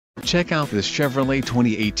Check out this Chevrolet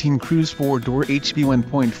 2018 Cruze 4-door HB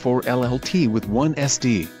 1.4 LLT with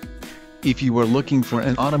 1SD. If you are looking for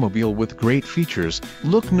an automobile with great features,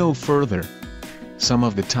 look no further. Some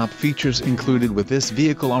of the top features included with this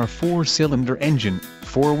vehicle are 4-cylinder engine,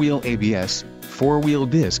 4-wheel ABS, 4-wheel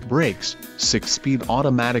disc brakes, 6-speed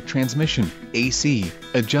automatic transmission, AC,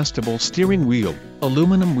 adjustable steering wheel,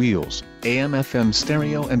 aluminum wheels, AM/FM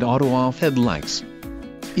stereo and auto-off headlights.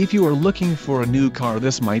 If you are looking for a new car,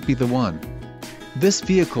 this might be the one. This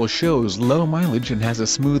vehicle shows low mileage and has a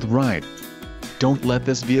smooth ride. Don't let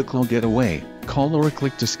this vehicle get away. Call or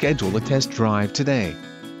click to schedule a test drive today.